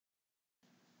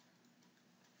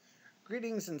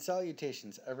Greetings and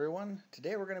salutations, everyone.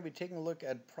 Today we're going to be taking a look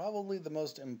at probably the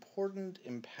most important,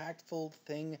 impactful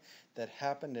thing that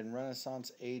happened in Renaissance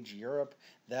Age Europe.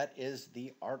 That is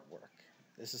the artwork.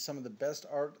 This is some of the best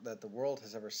art that the world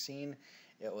has ever seen.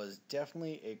 It was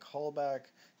definitely a callback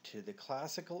to the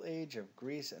classical age of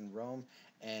Greece and Rome,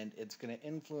 and it's going to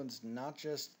influence not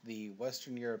just the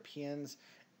Western Europeans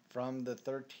from the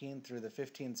 13th through the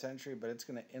 15th century, but it's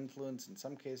going to influence, in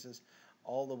some cases,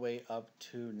 all the way up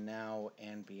to now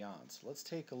and beyond. So let's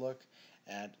take a look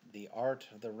at the art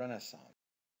of the Renaissance.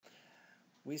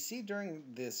 We see during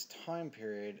this time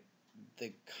period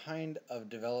the kind of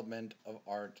development of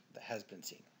art that has been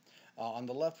seen. On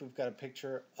the left, we've got a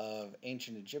picture of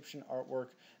ancient Egyptian artwork.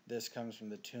 This comes from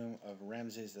the tomb of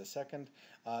Ramses II.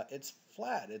 It's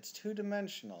flat, it's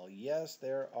two-dimensional. Yes,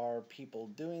 there are people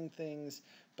doing things,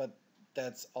 but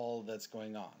that's all that's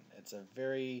going on. It's a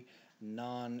very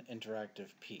non-interactive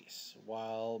piece.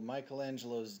 While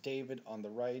Michelangelo's David on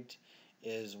the right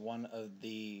is one of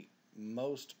the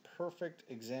most perfect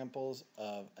examples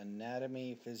of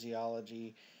anatomy,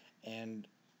 physiology, and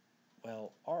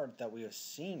art that we have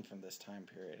seen from this time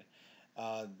period.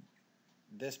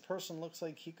 This person looks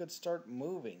like he could start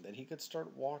moving, that he could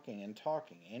start walking and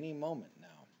talking any moment now.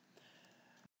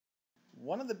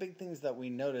 One of the big things that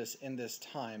we notice in this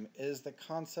time is the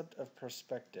concept of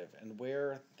perspective and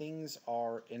where things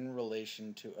are in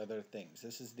relation to other things.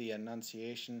 This is the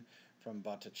Annunciation from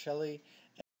Botticelli.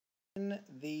 In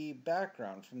the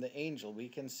background from the angel, we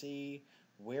can see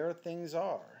where things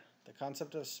are. The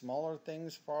concept of smaller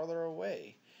things farther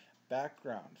away.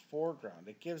 Background, foreground.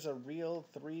 It gives a real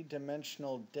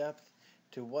three-dimensional depth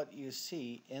to what you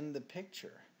see in the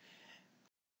picture.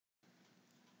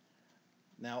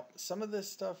 Now, some of this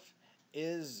stuff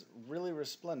is really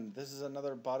resplendent. This is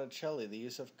another Botticelli. The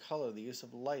use of color, the use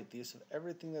of light, the use of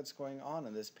everything that's going on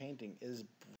in this painting is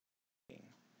breathtaking.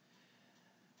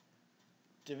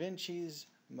 Da Vinci's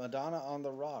Madonna on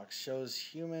the Rocks shows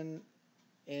human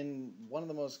in one of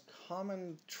the most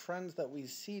common trends that we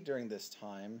see during this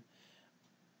time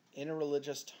in a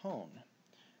religious tone.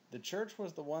 The church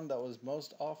was the one that was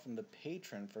most often the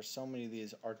patron for so many of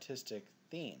these artistic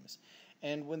themes.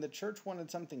 And when the church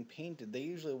wanted something painted, they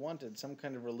usually wanted some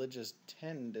kind of religious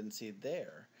tendency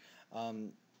there.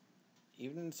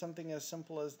 Even something as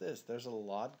simple as this, there's a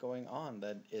lot going on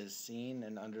that is seen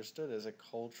and understood as a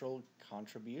cultural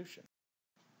contribution.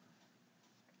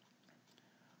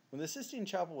 When the Sistine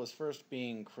Chapel was first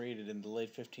being created in the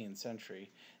late 15th century,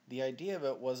 the idea of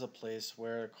it was a place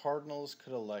where cardinals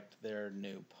could elect their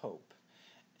new pope.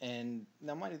 And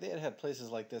now, mind you, they had had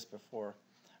places like this before,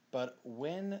 but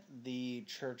when the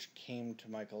church came to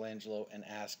Michelangelo and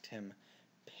asked him,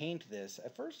 paint this,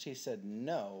 at first he said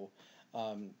no.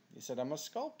 He said, I'm a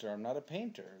sculptor, I'm not a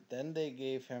painter. Then they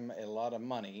gave him a lot of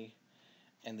money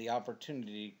and the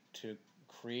opportunity to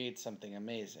create something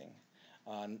amazing.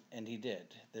 And he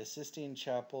did. The Sistine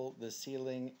Chapel, the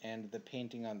ceiling, and the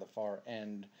painting on the far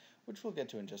end, which we'll get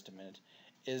to in just a minute,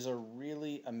 is a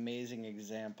really amazing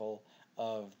example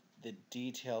of the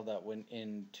detail that went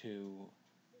into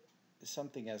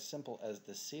something as simple as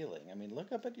the ceiling. I mean,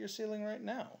 look up at your ceiling right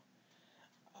now.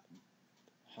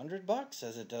 $100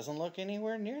 says it doesn't look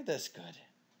anywhere near this good.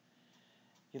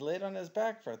 He laid on his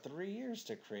back for 3 years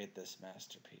to create this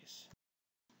masterpiece.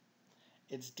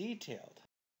 It's detailed.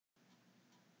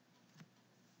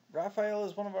 Raphael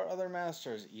is one of our other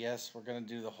masters. Yes, we're going to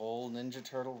do the whole Ninja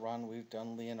Turtle run. We've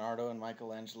done Leonardo and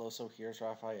Michelangelo, so here's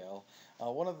Raphael.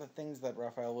 One of the things that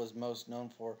Raphael was most known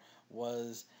for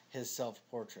was his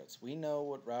self-portraits. We know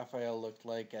what Raphael looked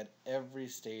like at every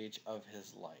stage of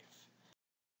his life.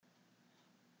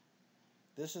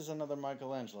 This is another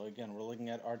Michelangelo. Again, we're looking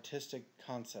at artistic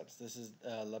concepts. This is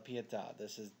La Pietà.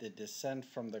 This is the Descent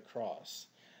from the Cross.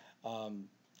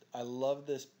 I love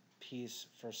this piece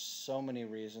for so many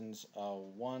reasons.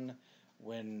 One,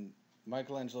 when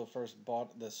Michelangelo first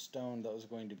bought the stone that was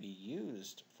going to be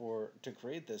used to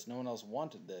create this, no one else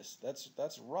wanted this.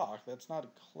 That's rock. That's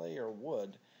not clay or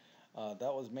wood.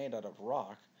 That was made out of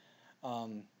rock.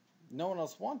 No one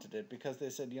else wanted it because they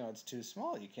said, it's too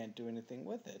small. You can't do anything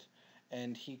with it.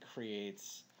 And he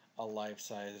creates a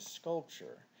life-size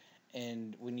sculpture.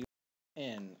 And when you put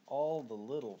in all the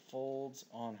little folds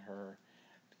on her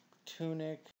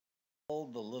tunic, all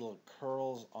the little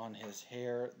curls on his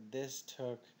hair, this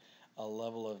took a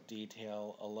level of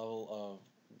detail, a level of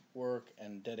work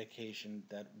and dedication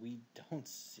that we don't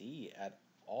see at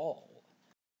all.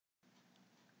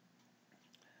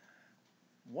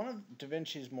 One of Da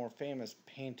Vinci's more famous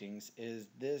paintings is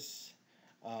this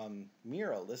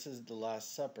mural. This is The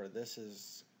Last Supper. This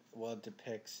is, it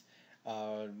depicts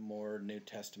more New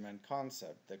Testament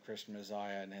concept, the Christian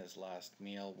Messiah and his last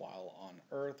meal while on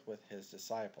earth with his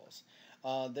disciples.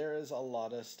 There is a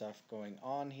lot of stuff going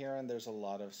on here, and there's a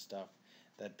lot of stuff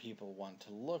that people want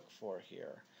to look for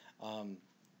here. Um,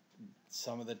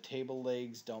 some of the table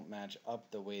legs don't match up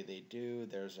the way they do.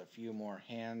 There's a few more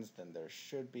hands than there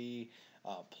should be.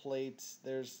 Plates.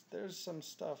 There's some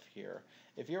stuff here.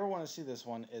 If you ever want to see this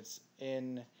one, it's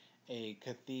in a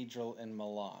cathedral in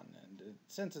Milan, and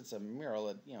since it's a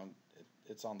mural,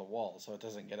 it's on the wall, so it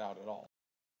doesn't get out at all.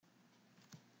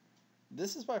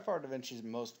 This is by far Da Vinci's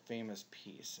most famous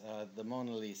piece, the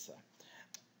Mona Lisa.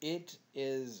 It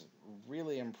is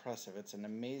really impressive. It's an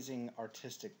amazing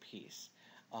artistic piece.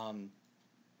 Um,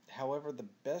 However, the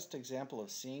best example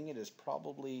of seeing it is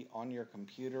probably on your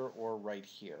computer or right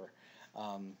here.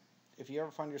 Um, if you ever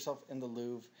find yourself in the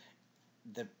Louvre,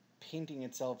 the painting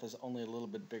itself is only a little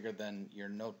bit bigger than your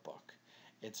notebook.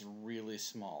 It's really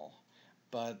small.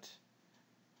 But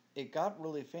it got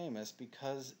really famous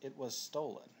because it was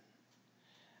stolen.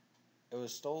 It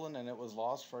was stolen and it was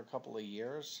lost for a couple of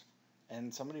years,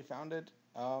 and somebody found it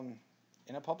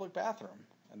in a public bathroom.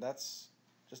 And that's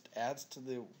just adds to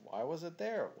the why was it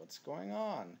there? What's going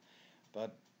on?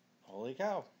 But holy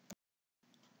cow.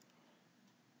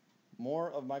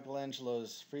 More of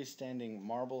Michelangelo's freestanding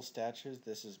marble statues.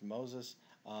 This is Moses.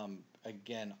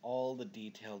 Again, all the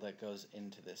detail that goes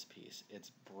into this piece.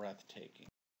 It's breathtaking.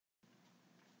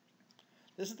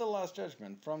 This is the Last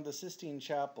Judgment from the Sistine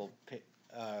Chapel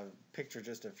picture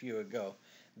just a few ago.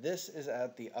 This is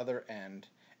at the other end,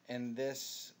 and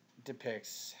this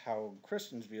depicts how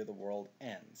Christians view the world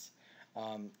ends.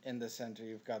 In the center,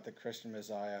 you've got the Christian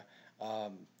Messiah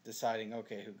deciding,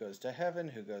 okay, who goes to heaven,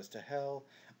 who goes to hell.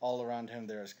 All around him,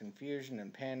 there is confusion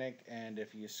and panic, and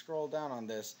if you scroll down on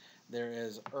this, there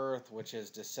is Earth, which is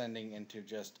descending into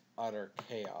just utter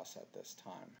chaos at this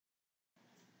time.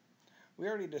 We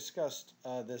already discussed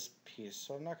this piece,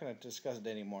 so I'm not going to discuss it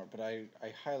anymore, but I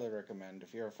highly recommend,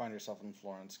 if you ever find yourself in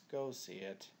Florence, go see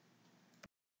it.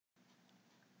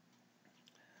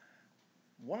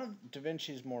 One of Da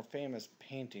Vinci's more famous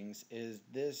paintings is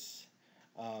this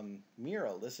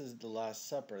mural. This is The Last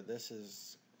Supper. This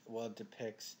is what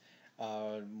depicts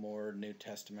more New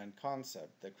Testament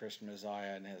concept, the Christian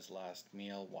Messiah and his last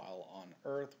meal while on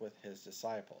earth with his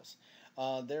disciples.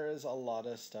 There is a lot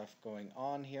of stuff going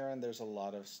on here, and there's a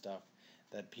lot of stuff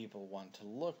that people want to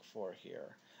look for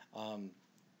here.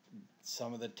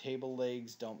 Some of the table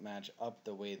legs don't match up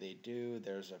the way they do.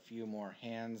 There's a few more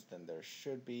hands than there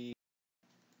should be.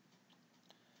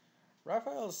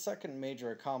 Raphael's second major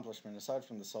accomplishment, aside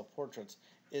from the self-portraits,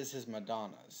 is his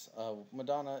Madonnas.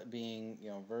 Madonna being,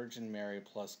 Virgin Mary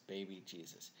plus baby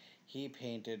Jesus. He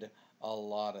painted a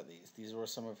lot of these. These were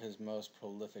some of his most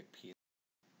prolific pieces.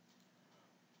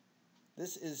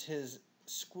 This is his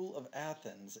School of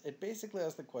Athens. It basically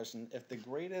asks the question, if the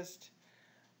greatest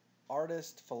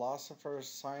artists, philosophers,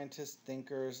 scientists,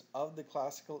 thinkers of the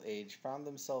classical age found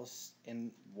themselves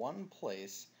in one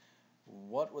place,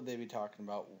 what would they be talking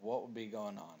about? What would be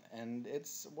going on? And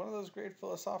it's one of those great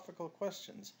philosophical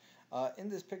questions. In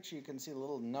this picture, you can see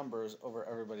little numbers over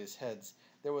everybody's heads.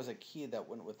 There was a key that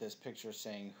went with this picture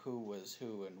saying who was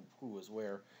who and who was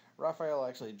where. Raphael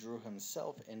actually drew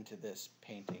himself into this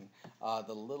painting.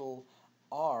 The little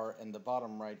R in the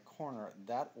bottom right corner,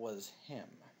 that was him.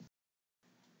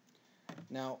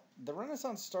 Now, the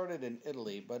Renaissance started in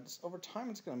Italy, but over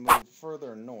time it's going to move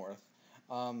further north.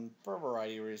 For a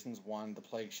variety of reasons. One, the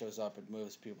plague shows up, it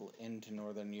moves people into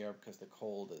Northern Europe because the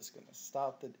cold is going to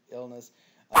stop the illness.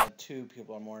 Two,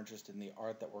 people are more interested in the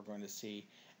art that we're going to see.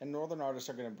 And Northern artists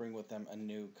are going to bring with them a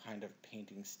new kind of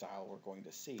painting style we're going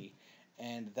to see.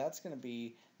 And that's going to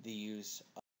be the use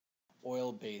of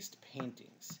oil-based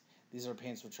paintings. These are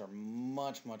paints which are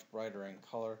much, much brighter in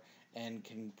color and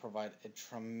can provide a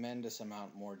tremendous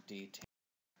amount more detail.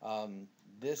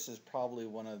 This is probably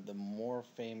one of the more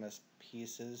famous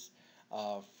pieces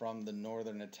from the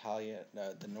Northern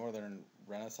the Northern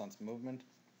Renaissance movement,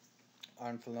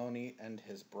 Arnfeloni and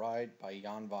His Bride by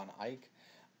Jan van Eyck.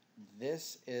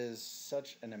 This is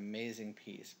such an amazing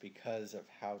piece because of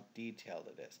how detailed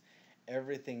it is.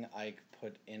 Everything Eyck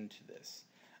put into this.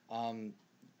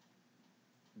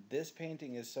 This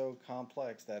painting is so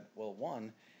complex that, well,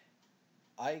 one,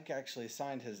 Eyck actually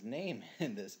signed his name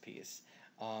in this piece.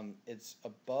 It's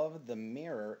above the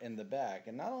mirror in the back,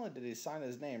 and not only did he sign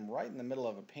his name right in the middle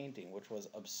of a painting, which was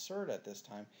absurd at this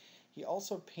time, he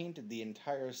also painted the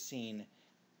entire scene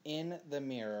in the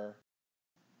mirror.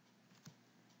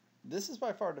 This is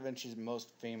by far Da Vinci's most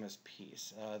famous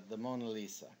piece, the Mona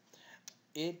Lisa.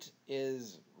 It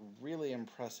is really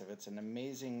impressive. It's an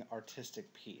amazing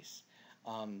artistic piece.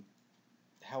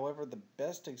 However, the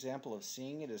best example of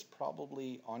seeing it is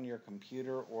probably on your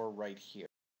computer or right here.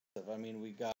 I mean,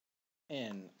 we got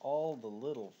in all the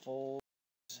little folds,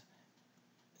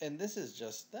 and this is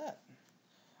just that.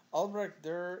 Albrecht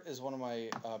Dürer is one of my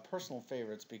personal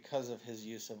favorites because of his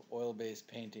use of oil-based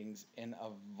paintings in a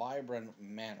vibrant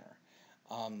manner.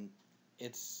 Um,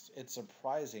 it's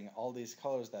surprising all these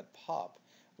colors that pop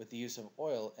with the use of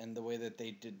oil and the way that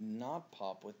they did not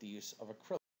pop with the use of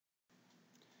acrylic.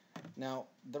 Now,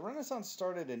 the Renaissance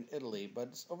started in Italy,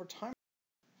 but over time,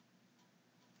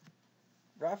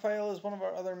 Raphael is one of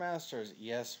our other masters.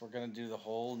 Yes, we're going to do the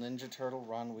whole Ninja Turtle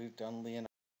run. We've done Leonardo.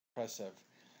 Impressive.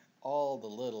 All the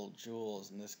little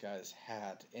jewels in this guy's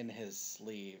hat, in his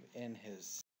sleeve, in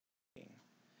his sleeve.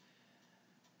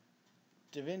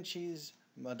 Da Vinci's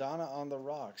Madonna on the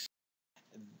Rocks.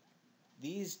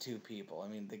 These two people, I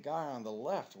mean, the guy on the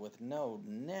left with no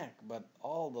neck, but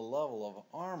all the level of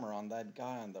armor on that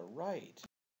guy on the right.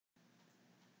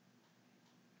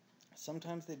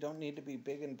 Sometimes they don't need to be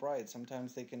big and bright.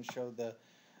 Sometimes they can show the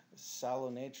sallow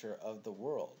nature of the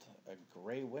world. A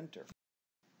gray winter.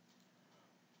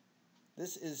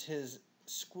 This is his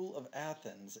School of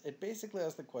Athens. It basically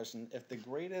asks the question, if the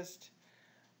greatest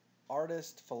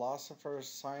artists, philosophers,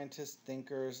 scientists,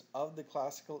 thinkers of the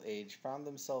classical age found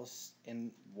themselves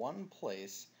in one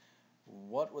place,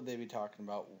 what would they be talking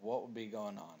about? What would be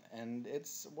going on? And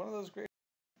it's one of those great...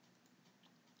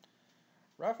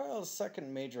 Raphael's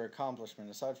second major accomplishment,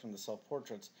 aside from the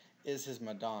self-portraits, is his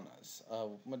Madonnas.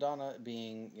 Madonna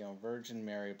being, Virgin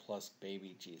Mary plus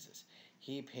baby Jesus.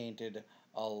 He painted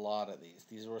a lot of these.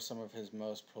 These were some of his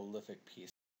most prolific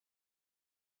pieces.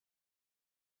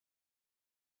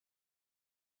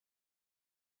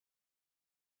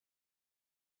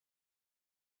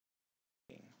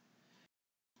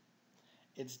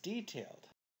 It's detailed.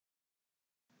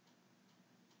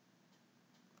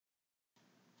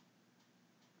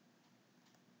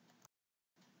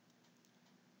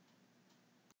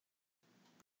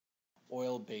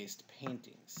 Oil-based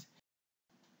paintings.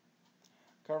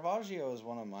 Caravaggio is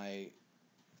one of my...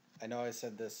 I know I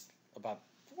said this about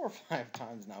 4 or 5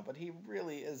 times now, but he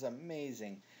really is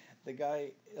amazing. The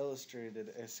guy illustrated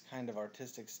a kind of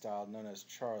artistic style known as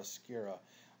chiaroscuro,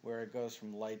 where it goes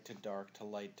from light to dark to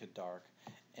light to dark,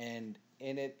 and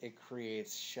in it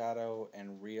creates shadow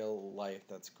and real life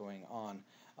that's going on.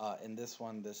 In this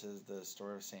one, this is the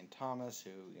story of St. Thomas,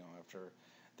 who, after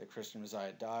the Christian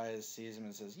Messiah dies, sees him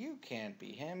and says, "You can't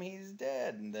be him, he's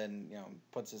dead," and then,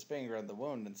 puts his finger on the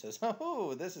wound and says,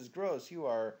 "Oh, this is gross, you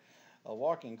are a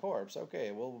walking corpse. Okay,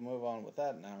 we'll move on with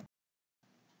that now."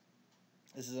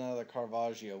 This is another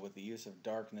Caravaggio with the use of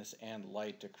darkness and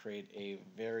light to create a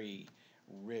very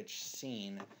rich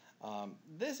scene.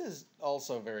 This is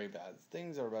also very bad.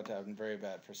 Things are about to happen very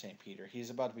bad for St. Peter. He's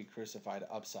about to be crucified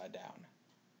upside down.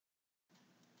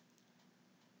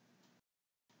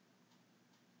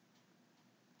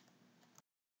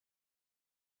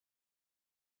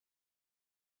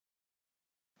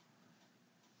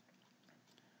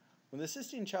 When the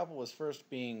Sistine Chapel was first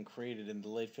being created in the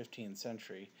late 15th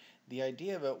century, the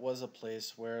idea of it was a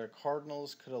place where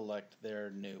cardinals could elect their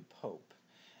new pope.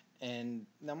 And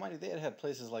now, mind you, they had had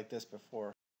places like this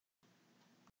before.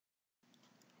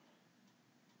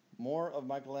 More of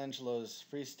Michelangelo's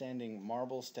freestanding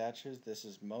marble statues. This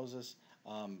is Moses.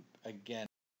 Again,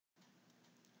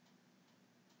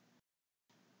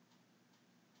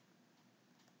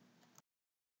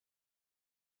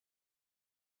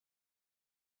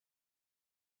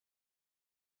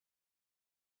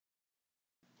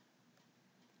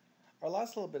 our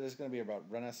last little bit is going to be about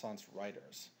Renaissance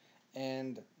writers.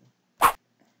 And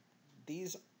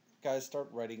these guys start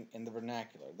writing in the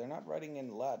vernacular. They're not writing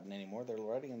in Latin anymore. They're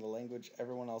writing in the language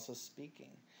everyone else is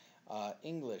speaking.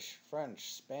 English,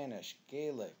 French, Spanish,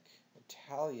 Gaelic,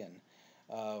 Italian,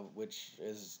 which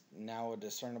is now a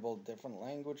discernible different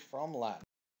language from Latin.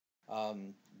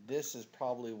 This is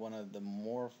probably one of the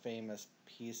more famous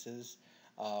pieces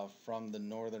from the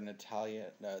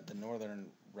the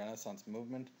Northern Renaissance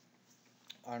movement.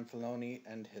 Arnfeloni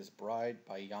and His Bride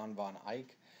by Jan van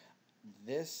Eyck.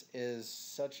 This is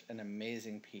such an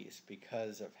amazing piece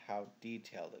because of how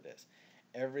detailed it is.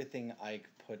 Everything Eyck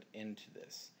put into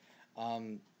this.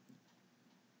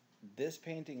 This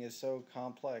painting is so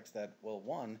complex that, well,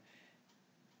 one,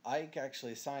 Eyck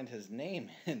actually signed his name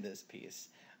in this piece.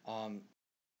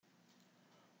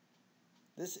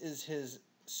 This is his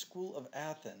School of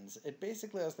Athens. It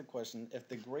basically asks the question, if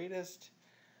the greatest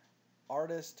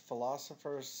artists,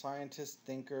 philosophers, scientists,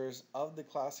 thinkers of the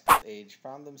classical age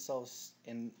found themselves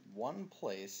in one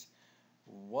place,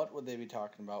 what would they be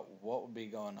talking about? What would be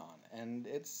going on? And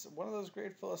it's one of those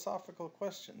great philosophical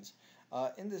questions.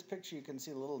 In this picture, you can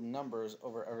see little numbers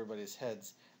over everybody's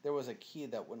heads. There was a key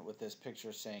that went with this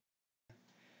picture saying,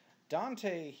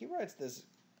 Dante, he writes this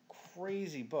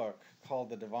crazy book called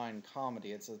The Divine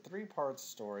Comedy. It's a three-part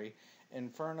story,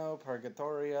 Inferno,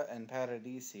 Purgatorio, and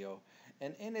Paradiso.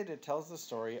 And in it, it tells the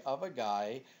story of a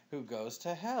guy who goes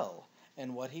to hell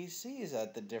and what he sees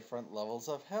at the different levels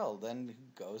of hell. Then he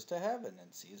goes to heaven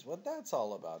and sees what that's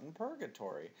all about in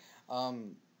purgatory.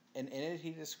 And in it,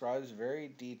 he describes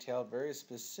very detailed, very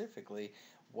specifically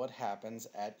what happens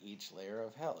at each layer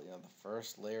of hell. You know, the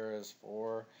first layer is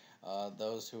for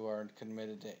those who aren't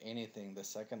committed to anything. The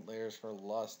second layer is for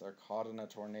lust. They're caught in a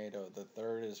tornado. The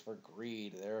third is for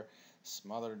greed. They're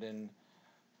smothered in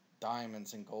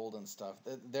diamonds and gold and stuff.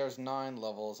 There's 9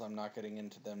 levels. I'm not getting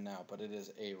into them now, but it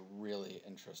is a really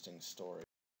interesting story.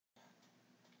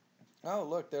 Oh,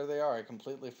 look, there they are. I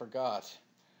completely forgot.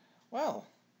 Well,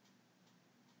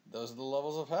 those are the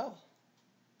levels of hell.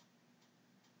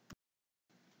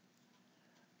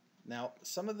 Now,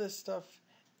 some of this stuff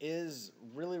is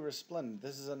really resplendent.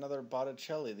 This is another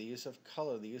Botticelli. The use of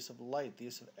color, the use of light, the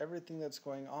use of everything that's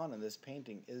going on in this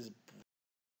painting is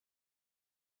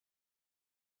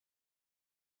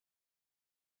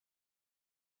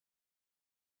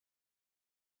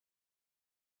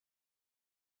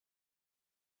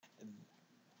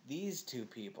these two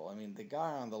people. I mean, the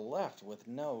guy on the left with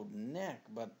no neck,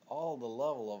 but all the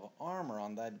level of armor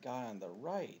on that guy on the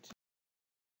right.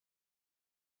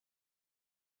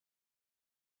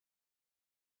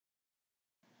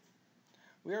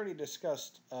 We already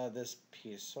discussed this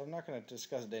piece, so I'm not going to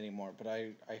discuss it anymore, but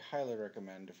I highly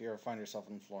recommend, if you ever find yourself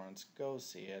in Florence, go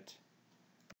see it.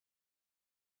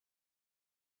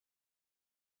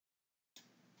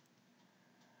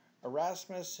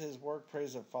 Erasmus, his work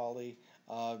Praise of Folly,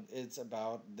 it's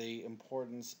about the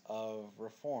importance of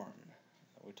reform.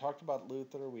 We talked about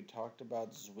Luther, we talked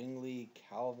about Zwingli,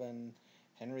 Calvin,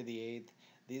 Henry VIII.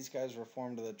 These guys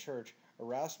reformed the church.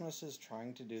 Erasmus is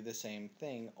trying to do the same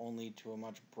thing, only to a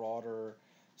much broader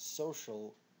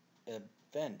social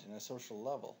event and a social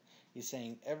level. He's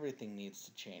saying everything needs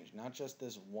to change, not just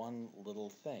this one little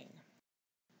thing.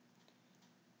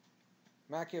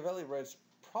 Machiavelli writes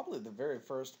probably the very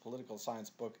first political science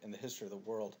book in the history of the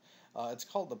world. It's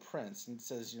called The Prince, and it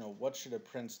says, what should a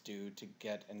prince do to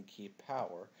get and keep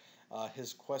power?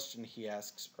 His question he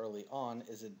asks early on,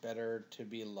 is it better to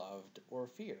be loved or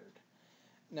feared?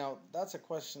 Now, that's a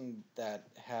question that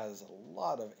has a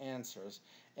lot of answers,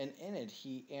 and in it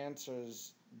he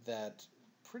answers that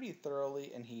pretty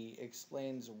thoroughly, and he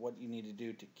explains what you need to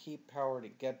do to keep power, to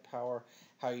get power,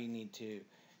 how you need to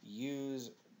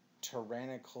use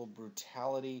tyrannical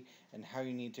brutality, and how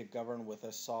you need to govern with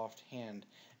a soft hand.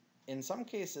 In some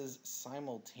cases,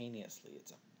 simultaneously.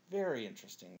 It's a very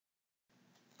interesting.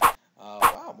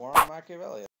 Wow, more on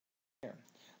Machiavelli here.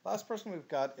 Last person we've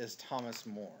got is Thomas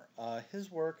More.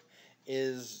 His work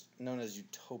is known as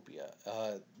Utopia,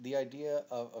 the idea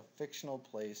of a fictional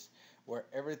place where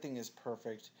everything is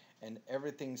perfect and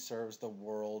everything serves the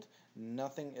world,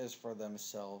 nothing is for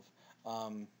themselves.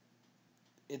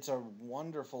 It's a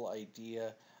wonderful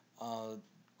idea.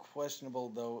 Questionable,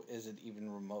 though, is it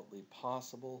even remotely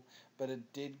possible? But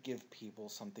it did give people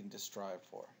something to strive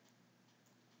for.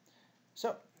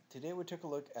 So, today we took a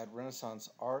look at Renaissance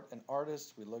art and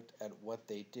artists. We looked at what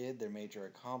they did, their major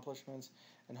accomplishments,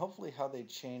 and hopefully how they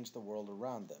changed the world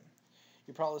around them.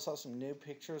 You probably saw some new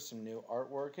pictures, some new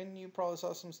artwork, and you probably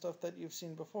saw some stuff that you've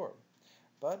seen before.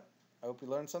 But I hope you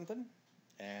learned something,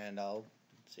 and I'll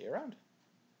see you around.